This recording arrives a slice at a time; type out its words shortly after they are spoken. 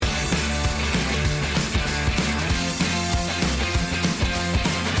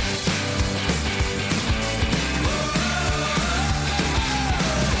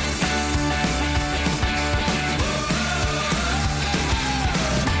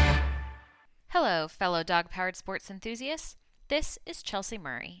Hello, fellow dog powered sports enthusiasts. This is Chelsea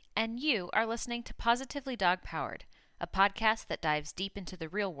Murray, and you are listening to Positively Dog Powered, a podcast that dives deep into the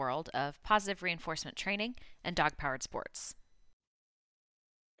real world of positive reinforcement training and dog powered sports.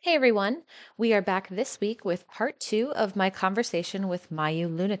 Hey everyone, we are back this week with part two of my conversation with Mayu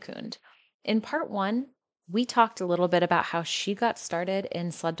Lunakund. In part one, we talked a little bit about how she got started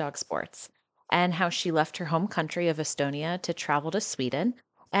in sled dog sports and how she left her home country of Estonia to travel to Sweden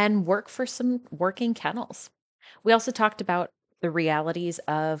and work for some working kennels. We also talked about the realities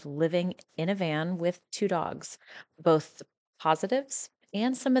of living in a van with two dogs, both the positives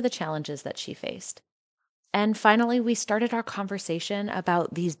and some of the challenges that she faced. And finally, we started our conversation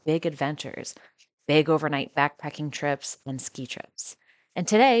about these big adventures, big overnight backpacking trips and ski trips. And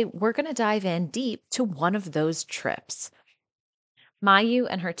today, we're going to dive in deep to one of those trips. Mayu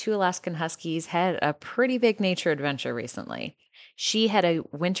and her two Alaskan Huskies had a pretty big nature adventure recently. She had a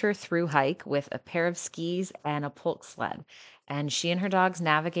winter through hike with a pair of skis and a pulk sled, and she and her dogs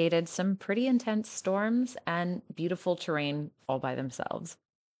navigated some pretty intense storms and beautiful terrain all by themselves.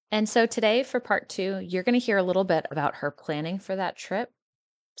 And so today, for part two, you're going to hear a little bit about her planning for that trip,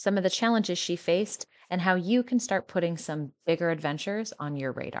 some of the challenges she faced, and how you can start putting some bigger adventures on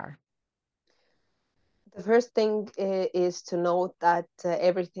your radar. The first thing is to note that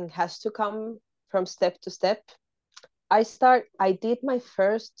everything has to come from step to step. I did my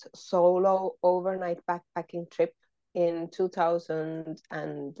first solo overnight backpacking trip in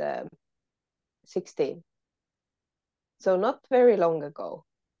 2016. So not very long ago.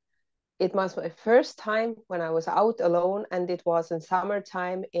 It was my first time when I was out alone, and it was in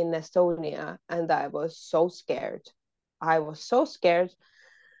summertime in Estonia, and I was so scared. I was so scared.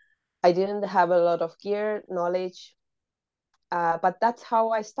 I didn't have a lot of gear knowledge, but that's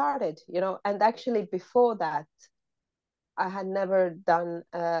how I started. And actually, before that, I had never done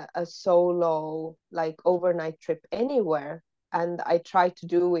a solo like overnight trip anywhere, and I tried to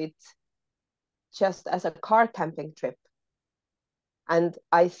do it just as a car camping trip. And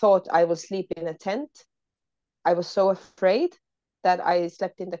I thought I would sleep in a tent. I was so afraid that I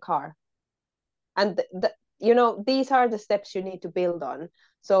slept in the car. And these are the steps you need to build on.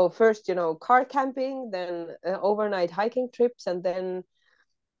 So first, car camping, then overnight hiking trips, and then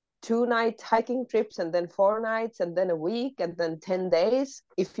 2-night hiking trips, and then 4 nights, and then a week, and then 10 days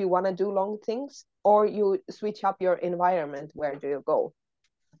if you want to do long things, or you switch up your environment. Where do you go?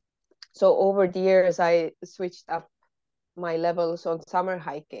 So over the years, I switched up my levels on summer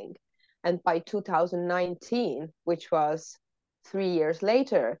hiking. And by 2019, which was 3 years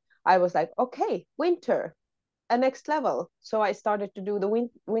later, I was like, okay, winter, a next level. So I started to do the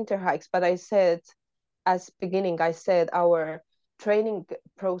winter hikes. But I said, I said our training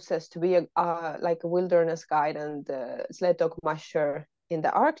process to be like a wilderness guide and sled dog musher in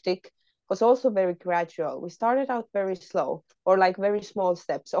the Arctic was also very gradual. We started out very slow, or like very small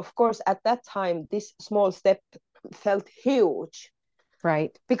steps. Of course, at that time, this small step felt huge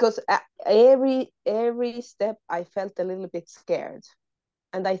Right. because every step I felt a little bit scared,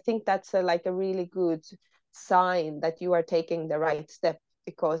 and I think that's like a really good sign that you are taking the right step,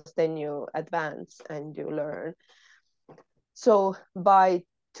 because then you advance and you learn. So by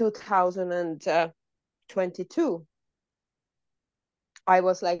 2022, I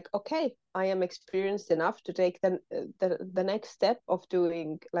was like, okay, I am experienced enough to take the next step of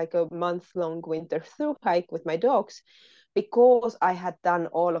doing like a month-long winter through hike with my dogs, because I had done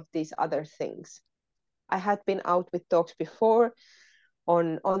all of these other things. I had been out with dogs before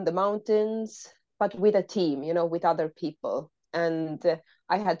on the mountains, but with a team, with other people. And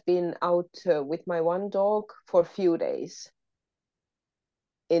I had been out with my one dog for a few days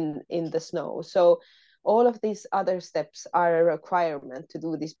in the snow. So all of these other steps are a requirement to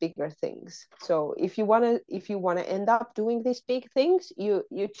do these bigger things. So if you want to end up doing these big things, you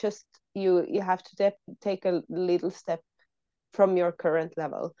have to take a little step from your current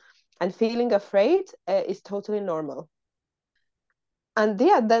level. And feeling afraid is totally normal. And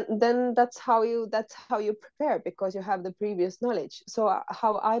yeah, then that's how you prepare, because you have the previous knowledge. So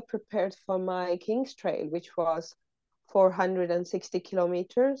how I prepared for my King's Trail, which was 460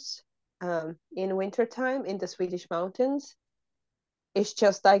 kilometers in wintertime in the Swedish mountains, it's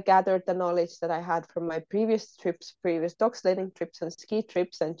just I gathered the knowledge that I had from my previous trips, previous dog sledding trips and ski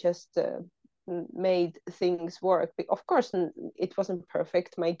trips, and just made things work. Of course, it wasn't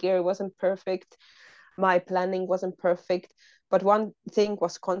perfect. My gear wasn't perfect. My planning wasn't perfect. But one thing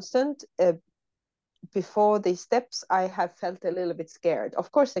was constant. Before these steps, I have felt a little bit scared.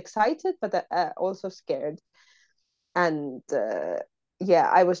 Of course, excited, but also scared. And yeah,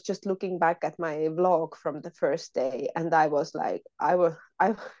 I was just looking back at my vlog from the first day, and I was like,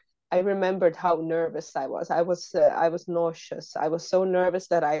 I remembered how nervous I was. I was nauseous. I was so nervous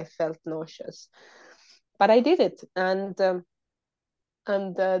that I felt nauseous. But I did it, and the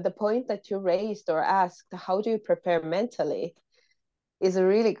point that you raised or asked, how do you prepare mentally, is a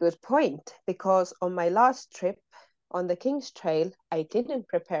really good point, because on my last trip on the King's Trail, I didn't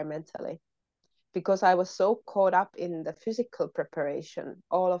prepare mentally because I was so caught up in the physical preparation,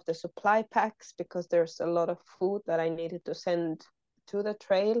 all of the supply packs, because there's a lot of food that I needed to send to the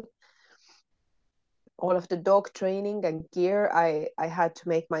trail, all of the dog training and gear. I had to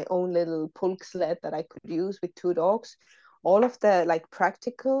make my own little pulk sled that I could use with 2 dogs. All of the like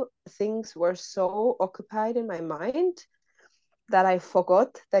practical things were so occupied in my mind that I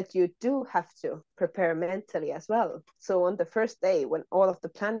forgot that you do have to prepare mentally as well. So on the first day, when all of the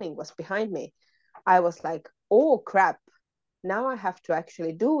planning was behind me, I was like, oh crap, now I have to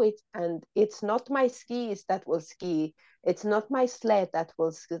actually do it. And it's not my skis that will ski. It's not my sled that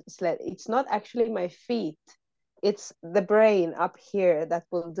will sled. It's not actually my feet. It's the brain up here that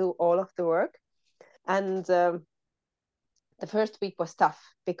will do all of the work. And the first week was tough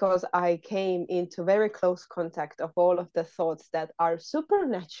because I came into very close contact of all of the thoughts that are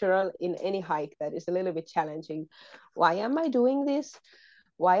supernatural in any hike that is a little bit challenging. Why am I doing this?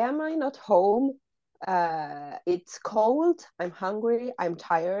 Why am I not home? It's cold. I'm hungry. I'm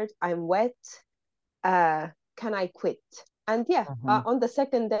tired. I'm wet. Can I quit? And yeah, on the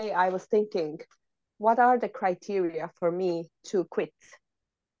second day, I was thinking, what are the criteria for me to quit?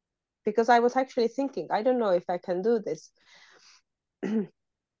 Because I was actually thinking, I don't know if I can do this.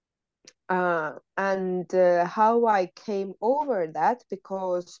 And how I came over that,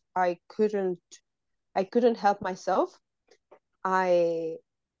 because I couldn't help myself.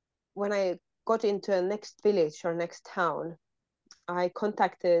 When I got into a next village or next town, I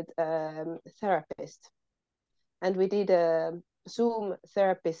contacted a therapist, and we did a Zoom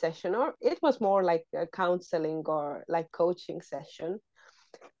therapy session, or it was more like a counseling or like coaching session,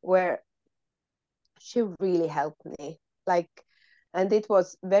 where she really helped me. Like, and it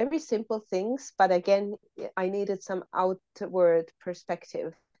was very simple things, but again, I needed some outward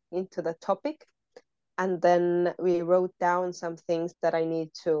perspective into the topic. And then we wrote down some things that I need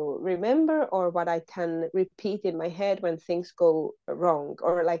to remember, or what I can repeat in my head when things go wrong,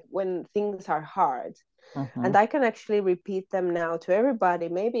 or like when things are hard. And I can actually repeat them now to everybody.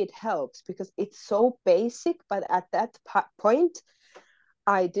 Maybe it helps because it's so basic, but at that point,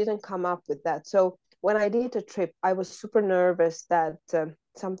 I didn't come up with that. So when I did the trip, I was super nervous that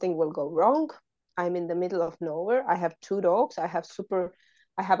something will go wrong. I'm in the middle of nowhere. I have 2 dogs. I have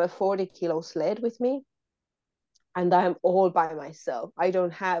a 40-kilo sled with me, and I'm all by myself. I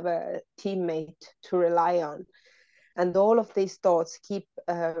don't have a teammate to rely on. And all of these thoughts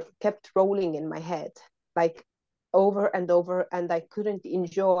kept rolling in my head, like over and over, and I couldn't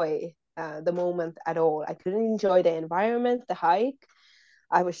enjoy the moment at all. I couldn't enjoy the environment, the hike.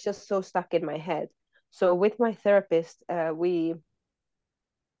 I was just so stuck in my head. So with my therapist, we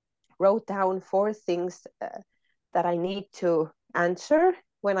wrote down 4 things that I need to answer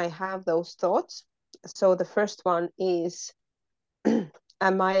when I have those thoughts. So the first one is,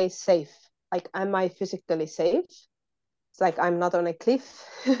 am I safe? Like, am I physically safe? It's like, I'm not on a cliff.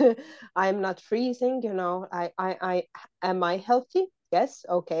 I'm not freezing, I am I healthy? Yes.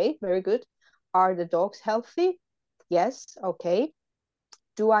 Okay, very good. Are the dogs healthy? Yes. Okay.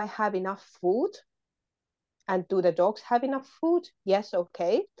 Do I have enough food? And do the dogs have enough food? Yes.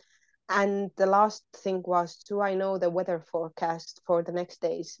 Okay. And the last thing was, do I know the weather forecast for the next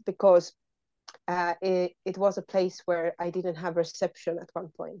days? Because it was a place where I didn't have reception at one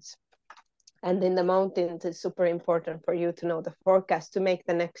point. And in the mountains, it's super important for you to know the forecast to make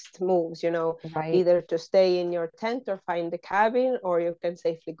the next moves, Right. either to stay in your tent or find the cabin, or you can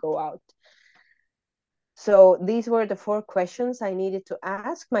safely go out. So these were the 4 questions I needed to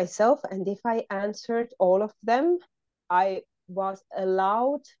ask myself. And if I answered all of them, I was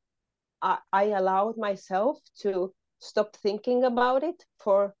allowed, I allowed myself to stop thinking about it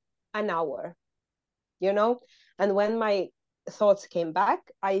for an hour, And when my thoughts came back,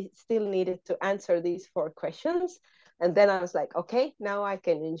 I still needed to answer these 4 questions. And then I was like, okay, now I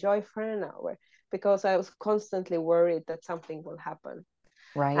can enjoy for an hour, because I was constantly worried that something will happen.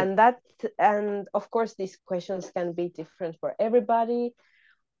 Right. And of course, these questions can be different for everybody,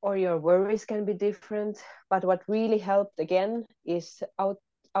 or your worries can be different. But what really helped again is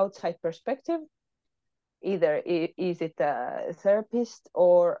outside perspective. Either is it a therapist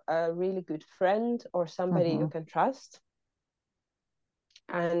or a really good friend or somebody you can trust.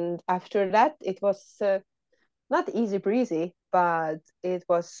 And after that, it was not easy breezy, but it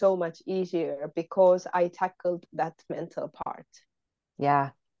was so much easier because I tackled that mental part. Yeah.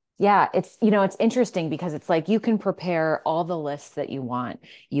 Yeah, it's interesting because it's like you can prepare all the lists that you want.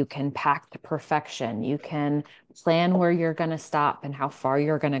 You can pack to perfection. You can plan where you're going to stop and how far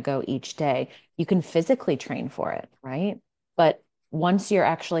you're going to go each day. You can physically train for it, right? But once you're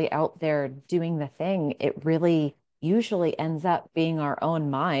actually out there doing the thing, it really usually ends up being our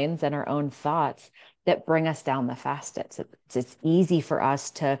own minds and our own thoughts that bring us down the fastest. It's easy for us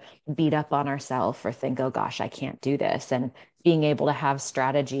to beat up on ourselves or think, oh gosh, I can't do this. And being able to have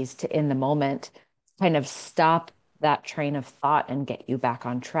strategies to in the moment kind of stop that train of thought and get you back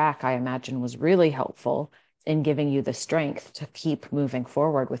on track, I imagine was really helpful in giving you the strength to keep moving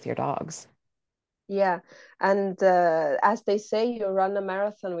forward with your dogs. Yeah, and as they say, you run a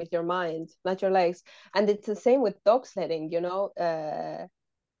marathon with your mind, not your legs. And it's the same with dog sledding, you know.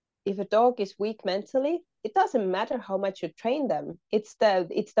 If a dog is weak mentally, it doesn't matter how much you train them. It's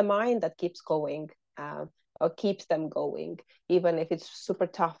the mind that keeps going, or keeps them going, even if it's super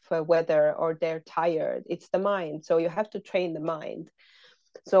tough weather or they're tired. It's the mind, so you have to train the mind.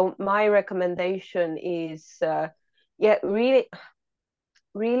 So my recommendation is, yeah, really,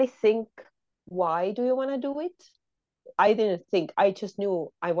 really think, why do you want to do it? I didn't think. I just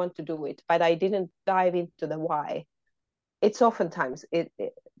knew I want to do it, but I didn't dive into the why. It's oftentimes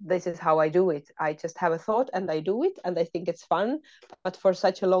this is how I do it. I just have a thought and I do it and I think it's fun. But for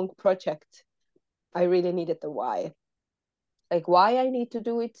such a long project, I really needed the why. Like why I need to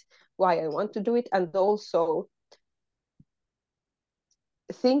do it, why I want to do it, and also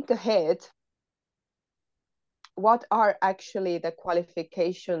think ahead. What are actually the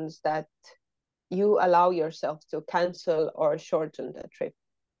qualifications that you allow yourself to cancel or shorten the trip?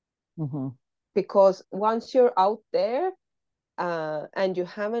 Mm-hmm. Because once you're out there, and you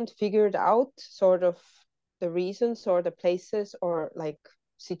haven't figured out sort of the reasons or the places or like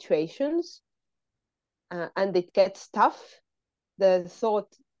situations, and it gets tough, the thought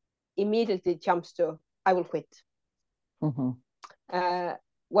immediately jumps to, I will quit. Mm-hmm. Uh,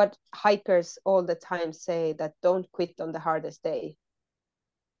 what hikers all the time say, that don't quit on the hardest day.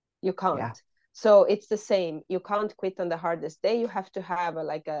 You Yeah. can't. So it's the same. You can't quit on the hardest day. You have to have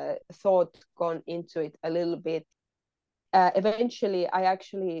like a thought gone into it a little bit. Eventually, I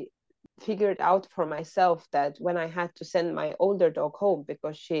actually figured out for myself that when I had to send my older dog home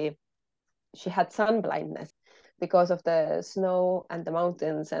because she had sun blindness because of the snow and the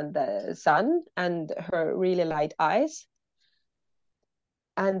mountains and the sun and her really light eyes.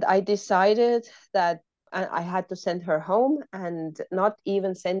 And I decided that I had to send her home, and not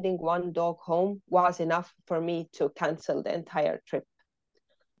even sending one dog home was enough for me to cancel the entire trip.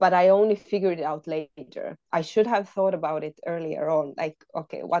 But I only figured it out later. I should have thought about it earlier on, like,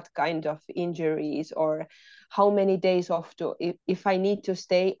 okay, what kind of injuries or how many days off to, if I need to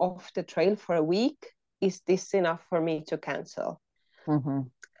stay off the trail for a week, is this enough for me to cancel? Mm-hmm.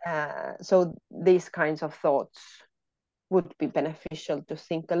 So these kinds of thoughts would be beneficial to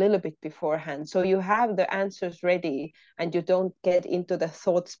think a little bit beforehand. So you have the answers ready and you don't get into the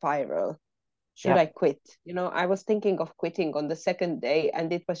thought spiral. Should I Yep. quit? You know, I was thinking of quitting on the second day,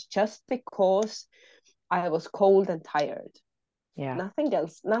 and it was just because I was cold and tired. Yeah. Nothing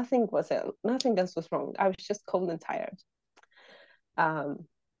else. Nothing else was wrong. I was just cold and tired. Um,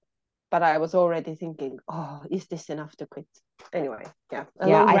 but I was already thinking, oh, is this enough to quit? Anyway, yeah, a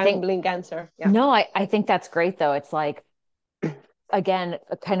Yeah. long I think, rambling answer. Yeah, no, I think that's great though. It's like, again,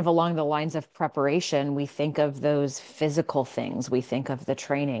 kind of along the lines of preparation, we think of those physical things, we think of the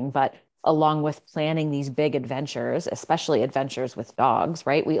training, but along with planning these big adventures, especially adventures with dogs,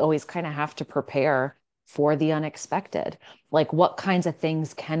 right? We always kind of have to prepare for the unexpected. Like, what kinds of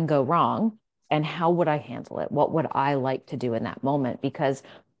things can go wrong, and how would I handle it? What would I like to do in that moment? Because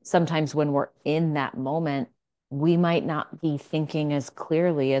sometimes when we're in that moment, we might not be thinking as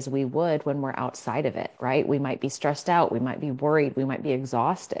clearly as we would when we're outside of it, right? We might be stressed out, we might be worried, we might be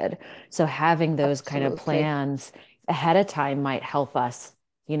exhausted. So having those kind of absolutely. plans ahead of time might help us,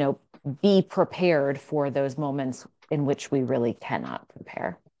 you know, be prepared for those moments in which we really cannot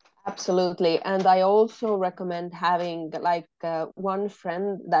prepare. Absolutely. And I also recommend having like one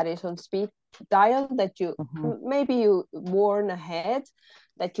friend that is on speed dial, that you Mm-hmm. maybe you warn ahead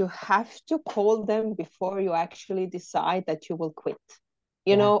that you have to call them before you actually decide that you will quit.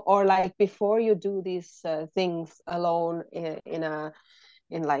 You Yeah. know, or like before you do these things alone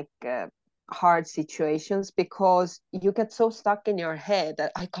in like hard situations, because you get so stuck in your head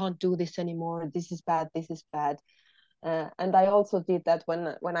that I can't do this anymore. This is bad. This is bad. And I also did that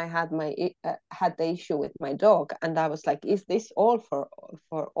when I had had the issue with my dog, and I was like, "Is this all for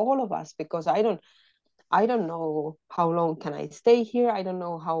all of us?" Because I don't know how long can I stay here. I don't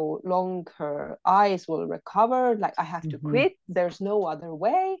know how long her eyes will recover. Like, I have to quit. There's no other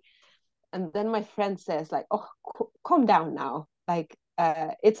way. And then my friend says, like, oh, calm down now. Like,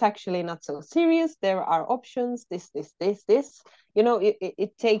 it's actually not so serious. There are options, this.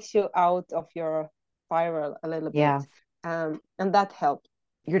 It takes you out of your spiral a little bit. Yeah. And that helped.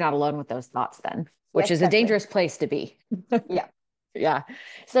 You're not alone with those thoughts then, Yeah, which is a exactly. dangerous place to be. Yeah. Yeah.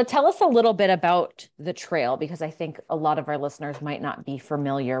 So tell us a little bit about the trail, because I think a lot of our listeners might not be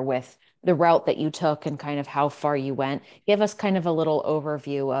familiar with the route that you took and kind of how far you went. Give us kind of a little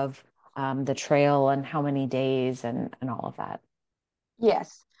overview of the trail and how many days and all of that.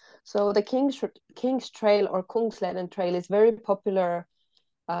 Yes. So the King's Trail or Kungsleden Trail is very popular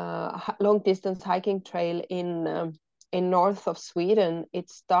long distance hiking trail in north of Sweden. It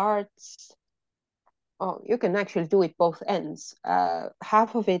starts. Oh, you can actually do it both ends.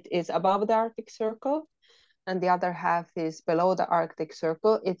 Half of it is above the Arctic Circle, and the other half is below the Arctic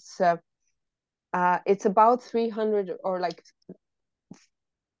Circle. It's about 300 or like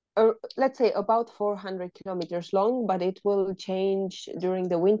let's say about 400 kilometers long, but it will change during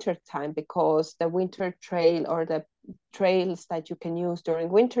the winter time because the winter trail or the trails that you can use during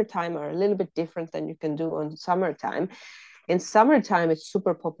winter time are a little bit different than you can do on summertime. In summertime, it's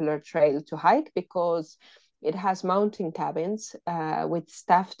super popular trail to hike because it has mountain cabins with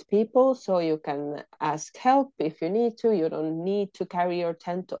staffed people, so you can ask help if you need to. You don't need to carry your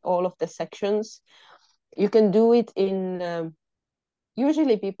tent to all of the sections. You can do it in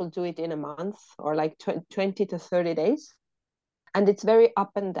usually people do it in a month or like 20 to 30 days, and it's very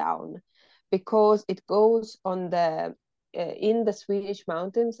up and down because it goes on the in the Swedish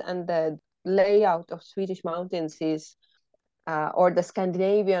mountains, and the layout of Swedish mountains is or the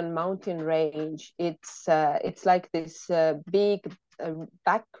Scandinavian mountain range. It's like this big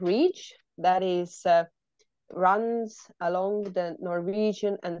back ridge that is runs along the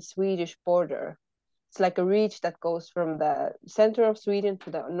Norwegian and Swedish border. It's like a ridge that goes from the center of Sweden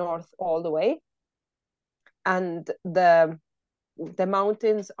to the north all the way. And the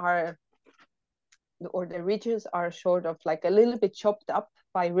mountains are, or the ridges are sort of like a little bit chopped up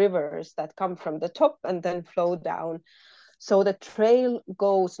by rivers that come from the top and then flow down. So the trail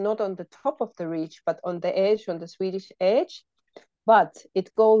goes not on the top of the ridge, but on the edge, on the Swedish edge, but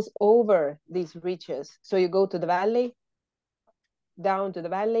it goes over these ridges. So you go to the valley, down to the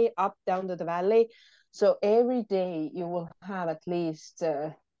valley, up, down to the valley. So every day you will have at least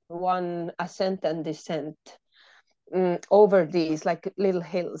one ascent and descent over these like little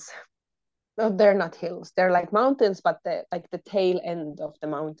hills. No, they're not hills. They're like mountains, but like the tail end of the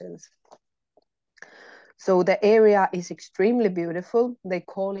mountains. So the area is extremely beautiful. They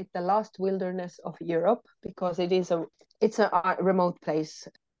call it the last wilderness of Europe because it's a remote place.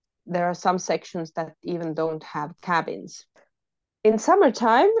 There are some sections that even don't have cabins. In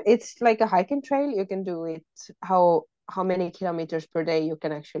summertime, it's like a hiking trail. You can do it how many kilometers per day you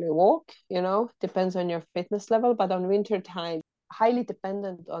can actually walk, depends on your fitness level. But on winter time, highly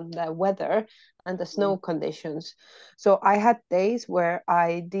dependent on the weather and the snow conditions. So I had days where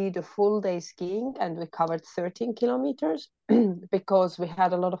I did a full day skiing and we covered 13 kilometers because we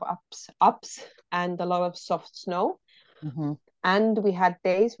had a lot of ups and a lot of soft snow. Mm-hmm. And we had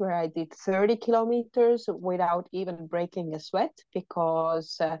days where I did 30 kilometers without even breaking a sweat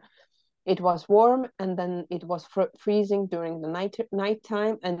because it was warm, and then it was freezing during the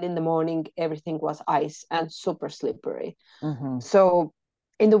nighttime, and in the morning everything was ice and super slippery. Mm-hmm. So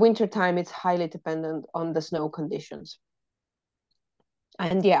in the wintertime, it's highly dependent on the snow conditions.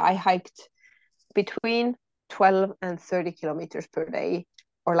 And yeah, I hiked between 12 and 30 kilometers per day,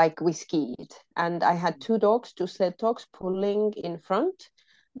 or like we skied. And I had two sled dogs pulling in front.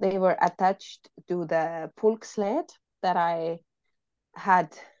 They were attached to the pulk sled that I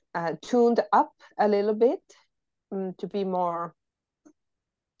had tuned up a little bit to be more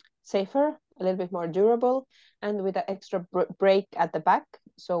safer, a little bit more durable, and with an extra brake at the back.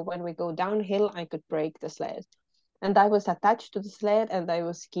 So when we go downhill, I could brake the sled. And I was attached to the sled, and I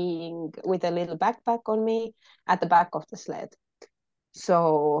was skiing with a little backpack on me at the back of the sled.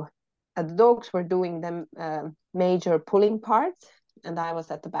 So the dogs were doing the major pulling part, and I was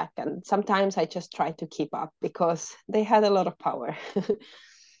at the back. And sometimes I just tried to keep up because they had a lot of power.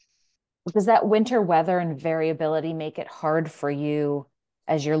 Does that winter weather and variability make it hard for you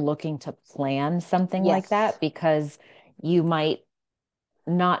as you're looking to plan something like Yes, that? Because you might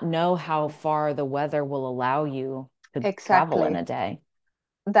not know how far the weather will allow you to travel in exactly. a day.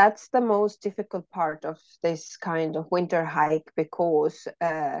 That's the most difficult part of this kind of winter hike because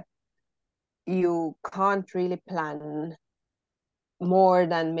you can't really plan more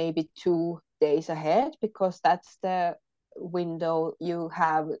than maybe days ahead, because that's the window you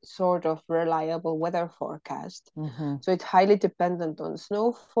have sort of reliable weather forecast. So it's highly dependent on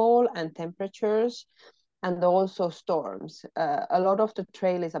snowfall and temperatures, and also storms. A lot of the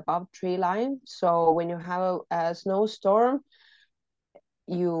trail is above tree line, so when you have a snowstorm,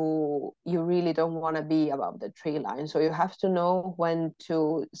 you really don't want to be above the tree line. So you have to know when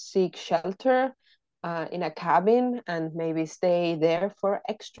to seek shelter in a cabin and maybe stay there for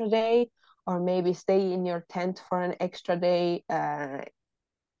extra day, or maybe stay in your tent for an extra day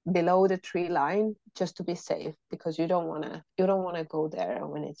below the tree line, just to be safe, because you don't want to go there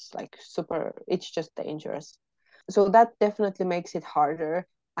when it's like super, it's just dangerous. So that definitely makes it harder,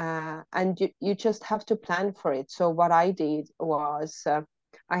 and you just have to plan for it. So what I did was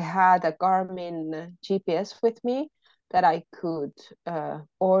I had a Garmin GPS with me that I could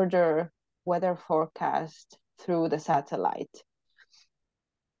order weather forecast through the satellite.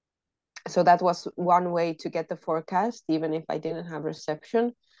 So that was one way to get the forecast, even if I didn't have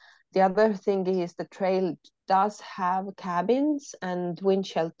reception. The other thing is the trail does have cabins and wind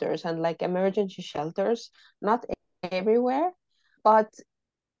shelters and like emergency shelters, not everywhere, but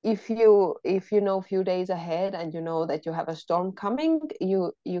if you know a few days ahead and you know that you have a storm coming,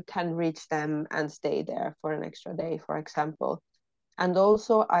 you can reach them and stay there for an extra day, for example. And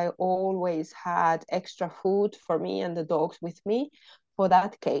also I always had extra food for me and the dogs with me for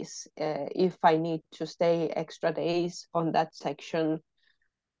that case, if I need to stay extra days on that section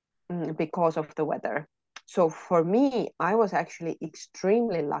because of the weather. So for me, I was actually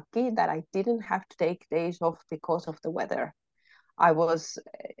extremely lucky that I didn't have to take days off because of the weather. I was,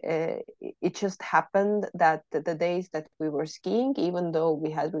 it just happened that the days that we were skiing, even though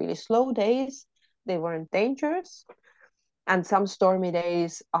we had really slow days, they weren't dangerous. And some stormy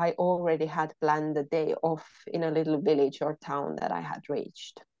days, I already had planned a day off in a little village or town that I had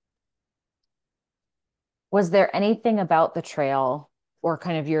reached. Was there anything about the trail or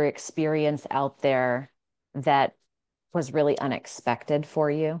kind of your experience out there that was really unexpected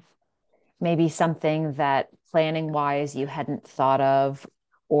for you? Maybe something that planning wise you hadn't thought of,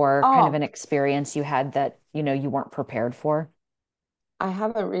 or kind of Oh, an experience you had that, you weren't prepared for? I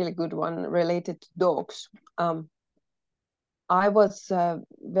have a really good one related to dogs. I was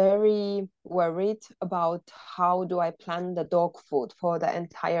very worried about how do I plan the dog food for the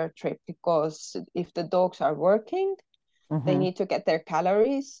entire trip, because if the dogs are working, they Mm-hmm. need to get their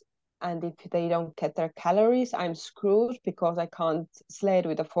calories. And if they don't get their calories, I'm screwed, because I can't sled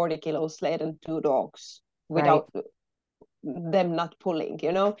with a 40-kilo sled and two dogs Right. without them not pulling,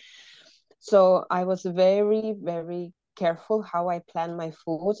 you know? So I was very, very careful how I plan my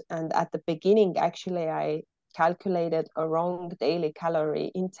food. And at the beginning, actually, I calculated a wrong daily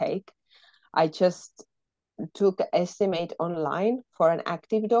calorie intake. I just took an estimate online for an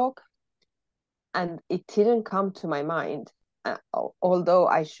active dog, and it didn't come to my mind. Although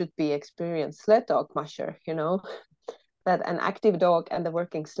I should be experienced sled dog musher, that an active dog and the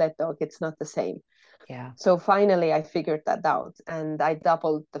working sled dog, it's not the same. Yeah. So finally, I figured that out, and I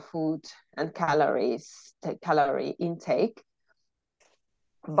doubled the food and calorie intake.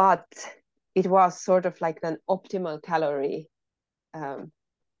 But it was sort of like an optimal calorie um,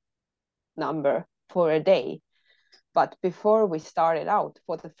 number for a day. But before we started out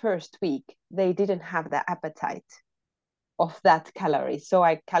for the first week, they didn't have the appetite of that calorie. So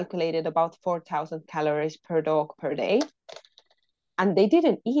I calculated about 4,000 calories per dog per day. And they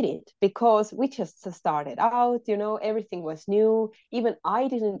didn't eat it because we just started out, everything was new. Even I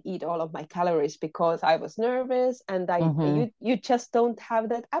didn't eat all of my calories because I was nervous, and Mm-hmm. you just don't have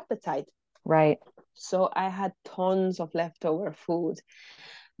that appetite. Right. So I had tons of leftover food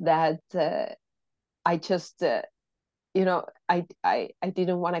that I just I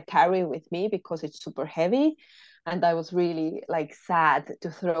didn't want to carry with me because it's super heavy, and I was really like sad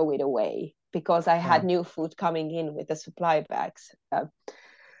to throw it away because I Yeah. had new food coming in with the supply bags.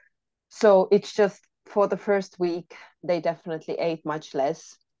 So it's just for the first week, they definitely ate much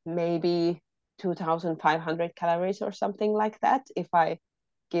less, maybe 2,500 calories or something like that, if I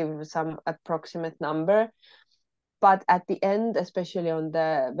give some approximate number. But at the end, especially on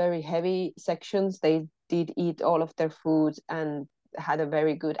the very heavy sections, they did eat all of their food and had a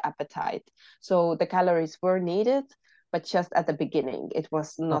very good appetite. So the calories were needed, but just at the beginning, it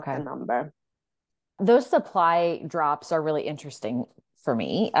was not the Okay. number. Those supply drops are really interesting for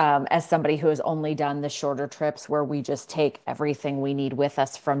me, as somebody who has only done the shorter trips where we just take everything we need with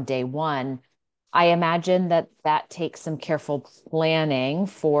us from day one. I imagine that that takes some careful planning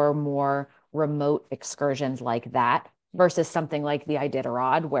for more remote excursions like that versus something like the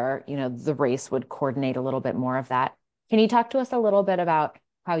Iditarod, where, the race would coordinate a little bit more of that. Can you talk to us a little bit about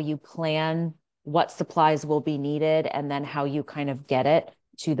how you plan what supplies will be needed and then how you kind of get it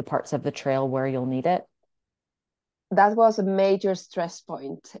to the parts of the trail where you'll need it? That was a major stress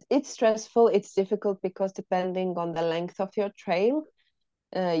point. It's stressful, it's difficult because depending on the length of your trail,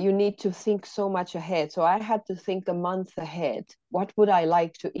 you need to think so much ahead. So I had to think a month ahead. What would I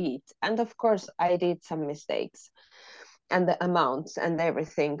like to eat? And of course, I did some mistakes and the amounts and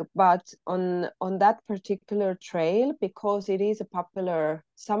everything. But on that particular trail, because it is a popular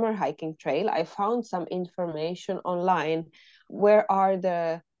summer hiking trail, I found some information online. Where are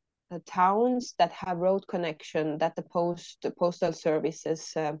the towns that have road connection that the postal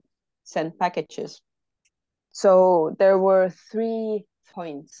services send packages? So there were 3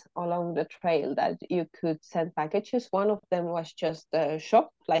 points along the trail that you could send packages. One of them was just a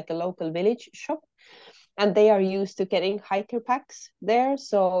shop, like a local village shop, and they are used to getting hiker packs there.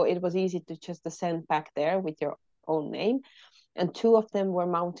 So it was easy to just send back there with your own name. And 2 of them were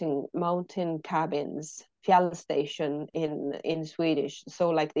mountain cabins, fjällstation in Swedish. So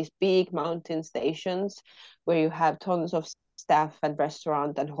like these big mountain stations where you have tons of staff and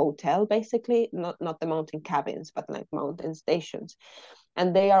restaurant and hotel, basically, not the mountain cabins, but like mountain stations.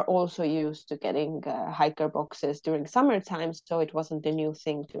 And they are also used to getting hiker boxes during summertime, so it wasn't a new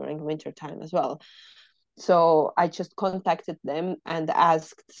thing during wintertime as well. So I just contacted them and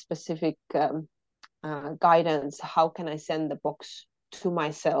asked specific guidance. How can I send the box to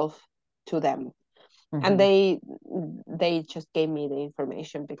myself to them? Mm-hmm. And they just gave me the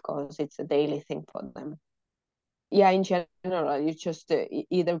information because it's a daily thing for them. Yeah, in general, you just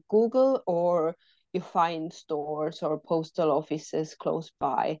either Google or you find stores or postal offices close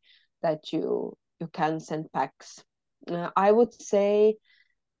by that you can send packs. I would say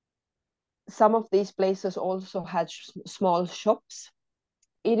some of these places also had small shops.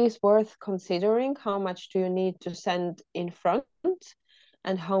 It is worth considering how much do you need to send in front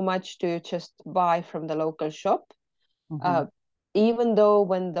and how much do you just buy from the local shop. Mm-hmm. Even though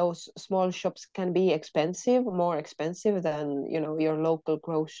when those small shops can be expensive, more expensive than your local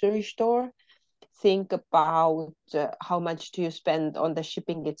grocery store, think about how much do you spend on the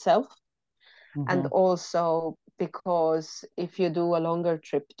shipping itself. Mm-hmm. And also because if you do a longer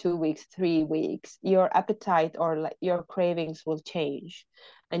trip, 2 weeks, 3 weeks, your appetite or like your cravings will change,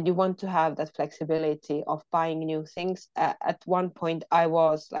 and you want to have that flexibility of buying new things. At one point I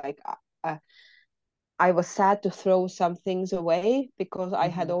was like I was sad to throw some things away because I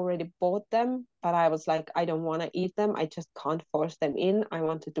had already bought them, but I was like, I don't want to eat them. I just can't force them in. I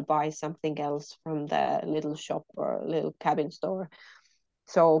wanted to buy something else from the little shop or little cabin store.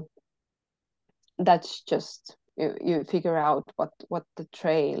 So that's just, you figure out what the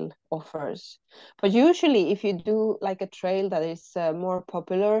trail offers. But usually if you do like a trail that is more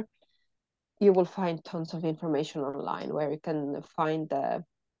popular, you will find tons of information online where you can find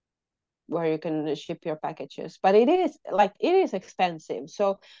where you can ship your packages. But it is expensive.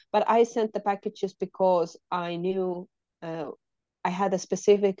 So, but I sent the packages because I knew I had a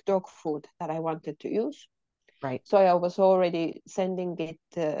specific dog food that I wanted to use. Right. So I was already sending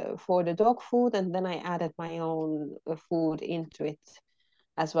it for the dog food, and then I added my own food into it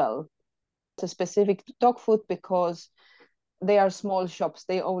as well. It's a specific dog food because they are small shops.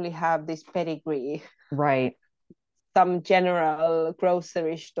 They only have this pedigree. Right. Some general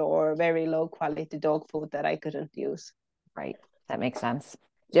grocery store, very low quality dog food that I couldn't use. Right. That makes sense.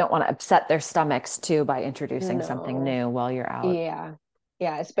 You don't want to upset their stomachs too by introducing something new while you're out. Yeah.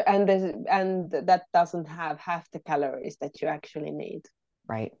 Yeah. And that doesn't have half the calories that you actually need.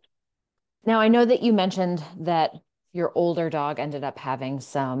 Right. Now, I know that you mentioned that your older dog ended up having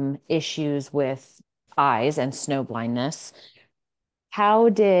some issues with eyes and snow blindness. How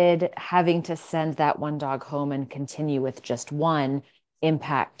did having to send that one dog home and continue with just one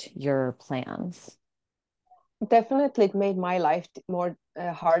impact your plans? Definitely, it made my life more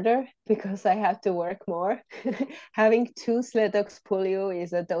harder because I have to work more. Having 2 sled dogs pull you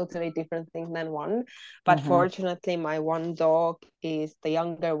is a totally different thing than one. But fortunately, my one dog is the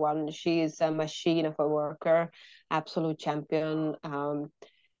younger one. She is a machine of a worker, absolute champion.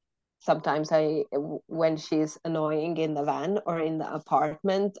 Sometimes when she's annoying in the van or in the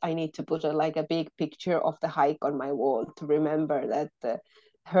apartment, I need to put like a big picture of the hike on my wall to remember that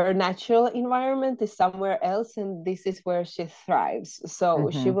her natural environment is somewhere else and this is where she thrives.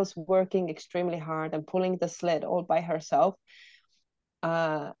 So she was working extremely hard and pulling the sled all by herself.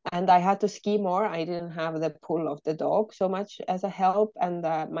 And I had to ski more. I didn't have the pull of the dog so much as a help, and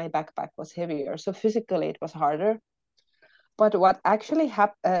my backpack was heavier. So physically it was harder. But what actually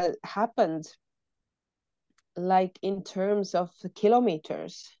happened, like in terms of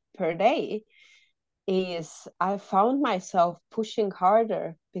kilometers per day, is I found myself pushing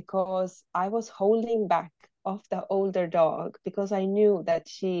harder because I was holding back of the older dog because I knew that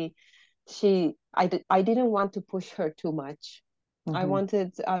I didn't want to push her too much. I Mm-hmm.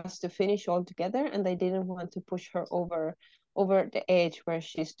 wanted us to finish all together, and I didn't want to push her over the edge where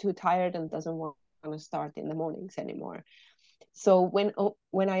she's too tired and doesn't want to start in the mornings anymore. So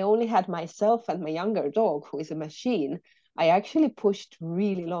when I only had myself and my younger dog, who is a machine, I actually pushed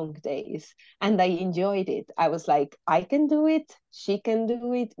really long days and I enjoyed it. I was like, I can do it, she can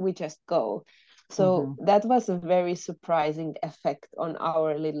do it, we just go. So Mm-hmm. that was a very surprising effect on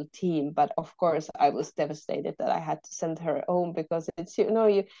our little team. But of course, I was devastated that I had to send her home because it's,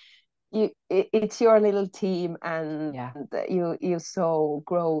 it's your little team, and Yeah. you so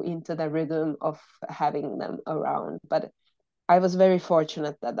grow into the rhythm of having them around. But I was very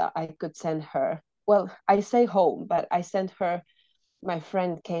fortunate that I could send her. Well, I say home, but I sent her. My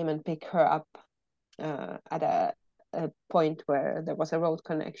friend came and picked her up at a point where there was a road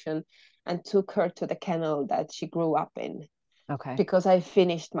connection, and took her to the kennel that she grew up in Okay. because I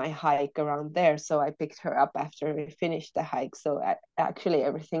finished my hike around there. So I picked her up after we finished the hike. So actually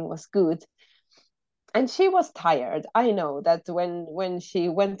everything was good. And she was tired. I know that when she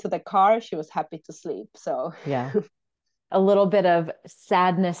went to the car, she was happy to sleep. So Yeah. A little bit of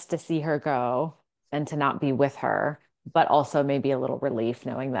sadness to see her go and to not be with her, but also maybe a little relief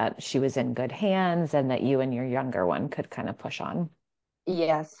knowing that she was in good hands and that you and your younger one could kind of push on.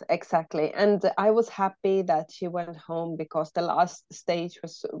 yes, exactly. And I was happy that she went home because the last stage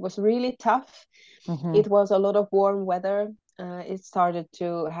was really tough. Hmm. It was a lot of warm weather. It started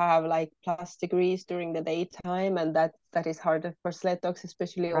to have like plus degrees during the daytime, and that is harder for sled dogs,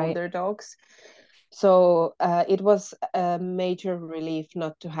 especially Right. older dogs. So it was a major relief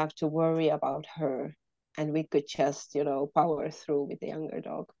not to have to worry about her, and we could just, power through with the younger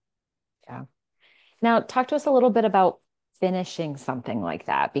dog. Yeah. Now, talk to us a little bit about finishing something like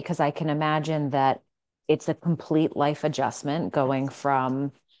that, because I can imagine that it's a complete life adjustment going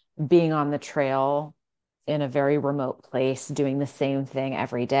from being on the trail in a very remote place, doing the same thing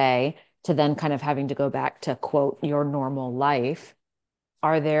every day, to then kind of having to go back to quote your normal life.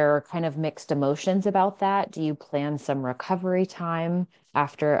 Are there kind of mixed emotions about that? Do you plan some recovery time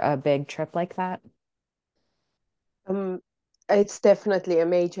after a big trip like that? Um, it's definitely a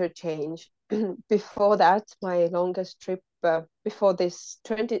major change. Before that, my longest trip, before this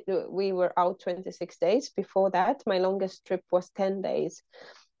 20, we were out 26 days. Before that, my longest trip was 10 days.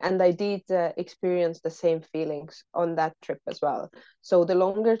 And I did experience the same feelings on that trip as well. So the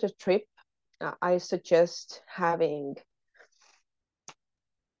longer the trip, I suggest having,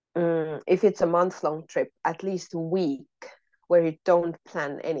 if it's a month-long trip, at least a week where you don't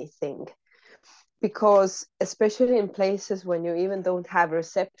plan anything, because especially in places when you even don't have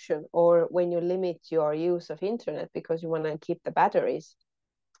reception, or when you limit your use of internet because you want to keep the batteries,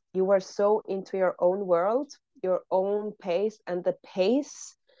 you are so into your own world, your own pace, and the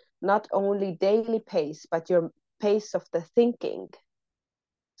pace, not only daily pace, but your pace of the thinking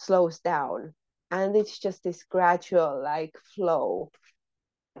slows down, and it's just this gradual like flow.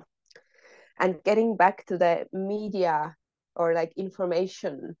 And getting back to the media or like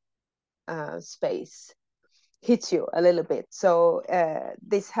information space hits you a little bit. So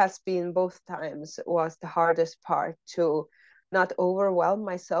this has been both times was the hardest part, to not overwhelm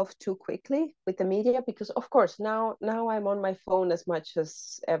myself too quickly with the media, because of course now I'm on my phone as much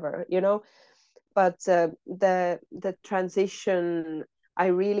as ever, but the transition, I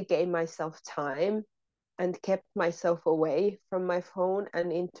really gave myself time and kept myself away from my phone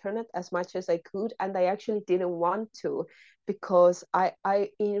and internet as much as I could. And I actually didn't want to, because I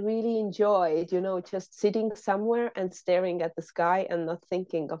really enjoyed, just sitting somewhere and staring at the sky and not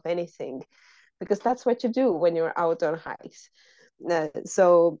thinking of anything, because that's what you do when you're out on hikes.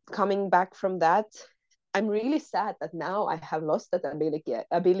 So coming back from that, I'm really sad that now I have lost that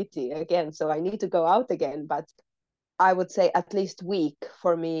ability again. So I need to go out again. But I would say at least week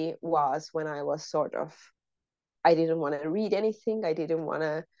for me was when I was sort of, I didn't want to read anything. I didn't want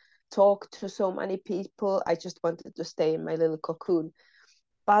to talk to so many people. I just wanted to stay in my little cocoon.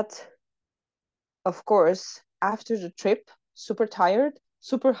 But of course, after the trip, super tired,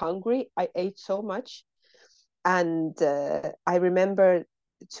 super hungry. I ate so much. And I remember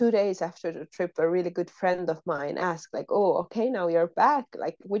 2 days after the trip, a really good friend of mine asked, like, oh, okay, now you're back.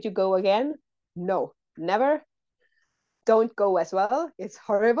 Like, would you go again? No, never. Don't go as well. It's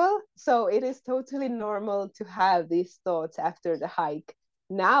horrible. So it is totally normal to have these thoughts after the hike.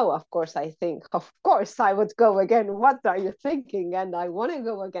 Now, of course, I think, of course, I would go again. What are you thinking? And I want to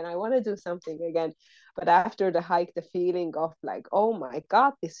go again. I want to do something again. But after the hike, the feeling of like, oh my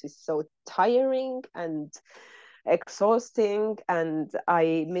God, this is so tiring and exhausting, and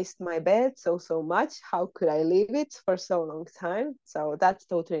I missed my bed so much. How could I leave it for so long time? So that's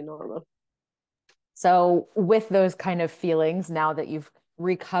totally normal. So, with those kind of feelings, now that you've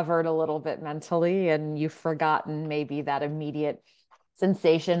recovered a little bit mentally and you've forgotten maybe that immediate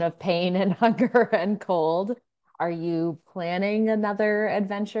sensation of pain and hunger and cold, are you planning another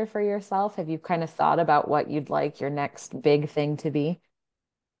adventure for yourself? Have you kind of thought about what you'd like your next big thing to be?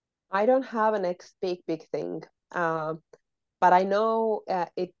 I don't have a next big thing, but I know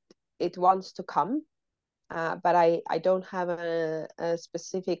it wants to come. But I don't have a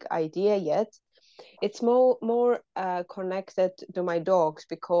specific idea yet. It's more connected to my dogs,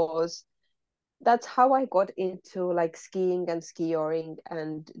 because that's how I got into like skiing and skioring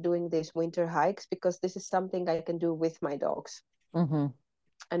and doing these winter hikes, because this is something I can do with my dogs. Mm-hmm.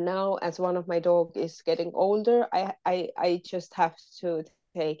 And now, as one of my dog is getting older, I just have to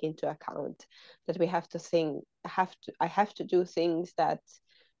take into account that we have to think I have to do things that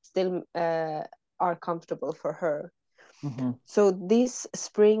still are comfortable for her. Mm-hmm. So this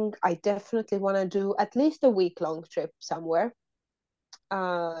spring, I definitely want to do at least a week-long trip somewhere.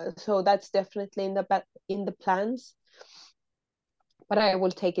 So that's definitely in the plans. But I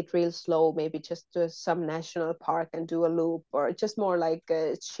will take it real slow, maybe just to some national park and do a loop, or just more like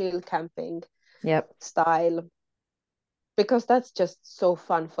a chill camping Yep. style, because that's just so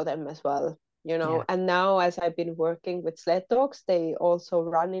fun for them as well, you know. Yeah. And now, as I've been working with sled dogs, they also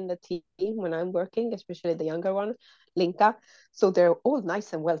run in the team when I'm working, especially the younger one, Linka. So they're all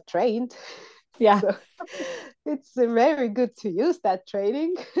nice and well trained. Yeah. So it's very good to use that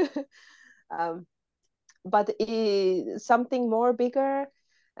training. um, but something more bigger,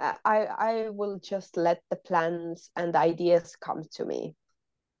 I will just let the plans and ideas come to me.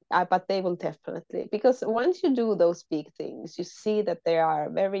 But they will definitely, because once you do those big things, you see that they are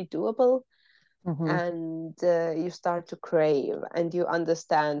very doable, Mm-hmm. and you start to crave, and you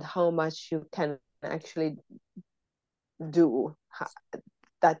understand how much you can actually do,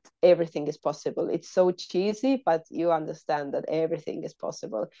 that everything is possible. It's so cheesy, but you understand that everything is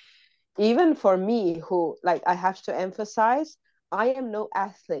possible. Even for me, who, like, I have to emphasize, I am no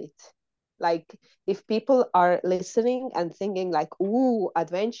athlete. Like, if people are listening and thinking like, ooh,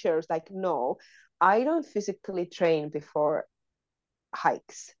 adventures, like, no, I don't physically train before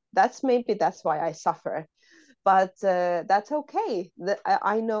hikes. That's why I suffer. But that's okay.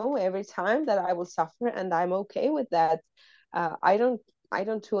 I know every time that I will suffer, and I'm okay with that. I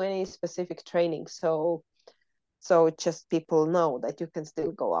don't do any specific training, so just people know that you can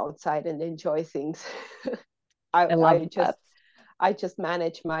still go outside and enjoy things. I, I I love just that. I just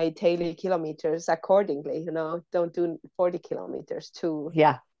manage my daily kilometers accordingly, don't do 40 kilometers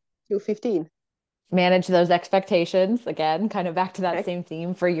Yeah. to 15. Manage those expectations again, kind of back to that same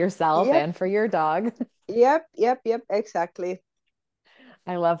theme for yourself Yep, and for your dog. yep, exactly.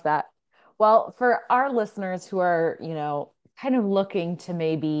 I love that. Well, for our listeners who are, kind of looking to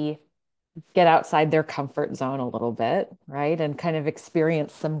maybe get outside their comfort zone a little bit, right? And kind of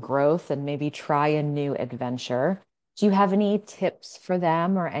experience some growth and maybe try a new adventure. Do you have any tips for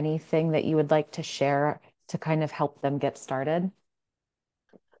them or anything that you would like to share to kind of help them get started?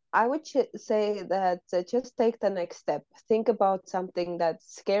 I would say that just take the next step. Think about something that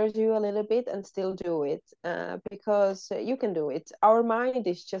scares you a little bit and still do it, because you can do it. Our mind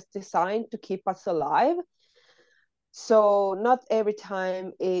is just designed to keep us alive. So not every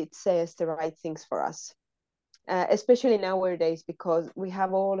time it says the right things for us, especially nowadays, because we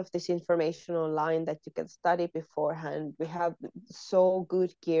have all of this information online that you can study beforehand. We have so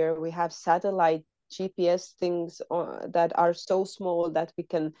good gear. We have satellite GPS things that are so small that we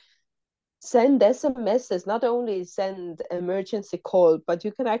can send SMSs, not only send emergency call, but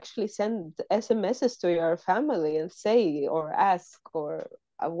you can actually send SMSs to your family and say or ask or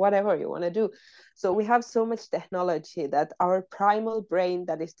whatever you want to do. So we have so much technology that our primal brain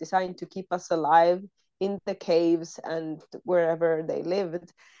that is designed to keep us alive in the caves and wherever they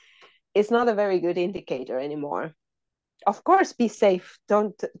lived is not a very good indicator anymore. Of course, be safe,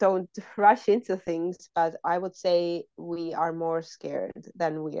 don't rush into things, but I would say we are more scared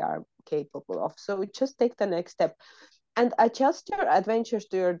than we are capable of. So just take the next step and adjust your adventures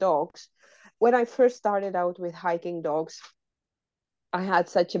to your dogs. When I first started out with hiking dogs, I had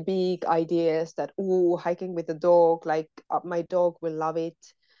such a big ideas that, ooh, hiking with a dog, like my dog will love it.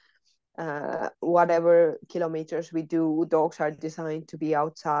 Whatever kilometers we do, dogs are designed to be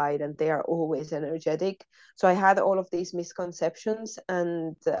outside and they are always energetic. So I had all of these misconceptions,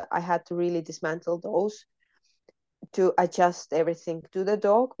 and I had to really dismantle those. to adjust everything to the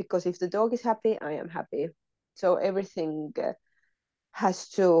dog, because if the dog is happy, I am happy. So everything has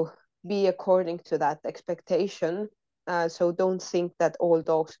to be according to that expectation. So don't think that all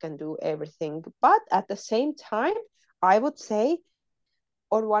dogs can do everything. But at the same time, I would say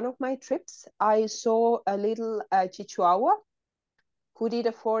on one of my trips, I saw a little Chihuahua who did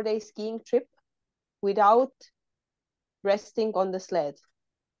a 4-day skiing trip without resting on the sled.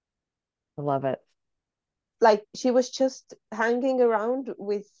 I love it. Like she was just hanging around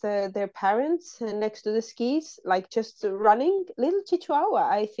with their parents next to the skis, like just running. Little Chihuahua,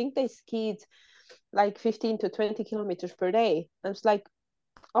 I think they skied like 15 to 20 kilometers per day. I was like,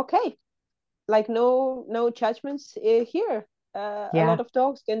 okay, like no judgments here. A Yeah. lot of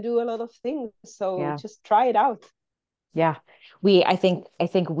dogs can do a lot of things, so Yeah. just try it out. Yeah. I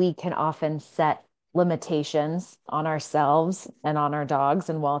think we can often set limitations on ourselves and on our dogs.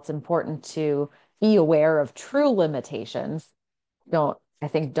 And while it's important to be aware of true limitations, I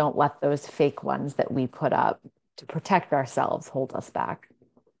think don't let those fake ones that we put up to protect ourselves hold us back.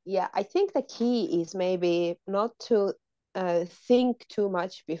 Yeah, I think the key is maybe not to think too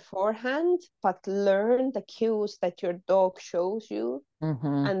much beforehand, but learn the cues that your dog shows you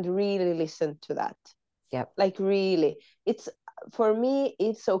Mm-hmm. and really listen to that. Yep. Like really, it's for me,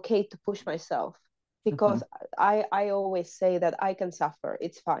 it's okay to push myself, Mm-hmm. because I always say that I can suffer,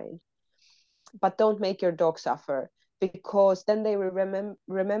 it's fine, but don't make your dog suffer, because then they will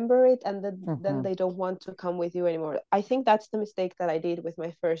remember it, and then Mm-hmm. they don't want to come with you anymore. I think that's the mistake that I did with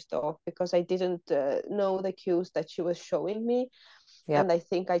my first dog, because I didn't know the cues that she was showing me, and Yep. I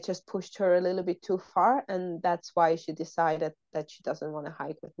think I just pushed her a little bit too far, and that's why she decided that she doesn't want to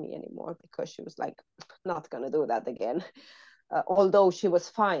hike with me anymore, because she was like, not gonna do that again. Although she was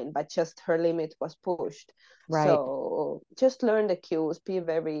fine, but just her limit was pushed. Right. So just learn the cues, be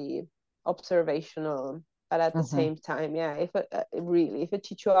very observational, but at the Mm-hmm. same time, yeah, if a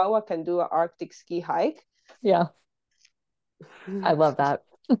Chihuahua can do an Arctic ski hike, Yeah. I love that.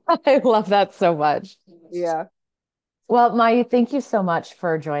 I love that so much. yeah. Well, Maya, thank you so much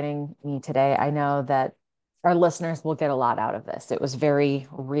for joining me today. I know that our listeners will get a lot out of this. It was very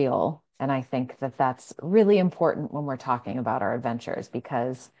real. And I think that that's really important when we're talking about our adventures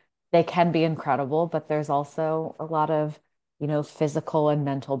because they can be incredible, but there's also a lot of, physical and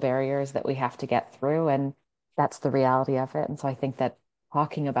mental barriers that we have to get through. And that's the reality of it. And so I think that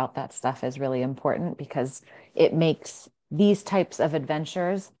talking about that stuff is really important because it makes these types of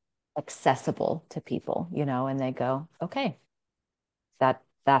adventures accessible to people, and they go, okay, that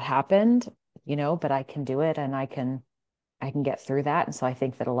happened, but I can do it and I can get through that. And so I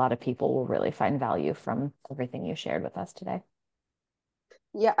think that a lot of people will really find value from everything you shared with us today.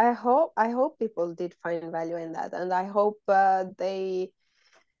 Yeah, I hope people did find value in that, and I hope they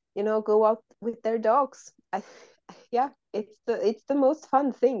go out with their dogs. Yeah, it's the most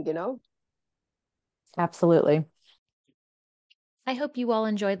fun thing. Absolutely. I hope you all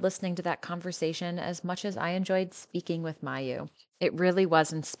enjoyed listening to that conversation as much as I enjoyed speaking with Mayu. It really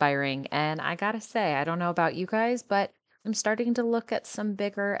was inspiring, and I gotta say, I don't know about you guys, but I'm starting to look at some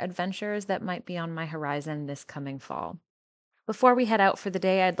bigger adventures that might be on my horizon this coming fall. Before we head out for the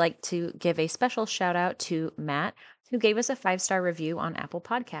day, I'd like to give a special shout out to Matt, who gave us a 5-star review on Apple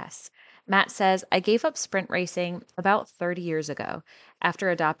Podcasts. Matt says, I gave up sprint racing about 30 years ago. After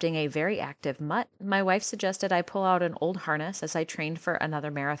adopting a very active mutt, my wife suggested I pull out an old harness as I trained for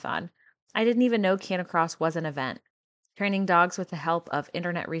another marathon. I didn't even know Canicross was an event. Training dogs with the help of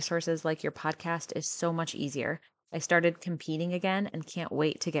internet resources like your podcast is so much easier. I started competing again and can't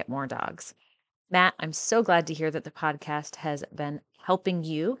wait to get more dogs. Matt, I'm so glad to hear that the podcast has been helping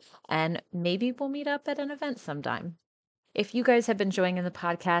you, and maybe we'll meet up at an event sometime. If you guys have been enjoying the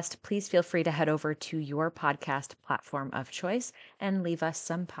podcast, please feel free to head over to your podcast platform of choice and leave us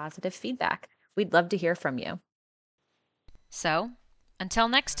some positive feedback. We'd love to hear from you. So, until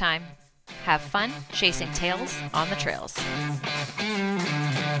next time, have fun chasing tails on the trails.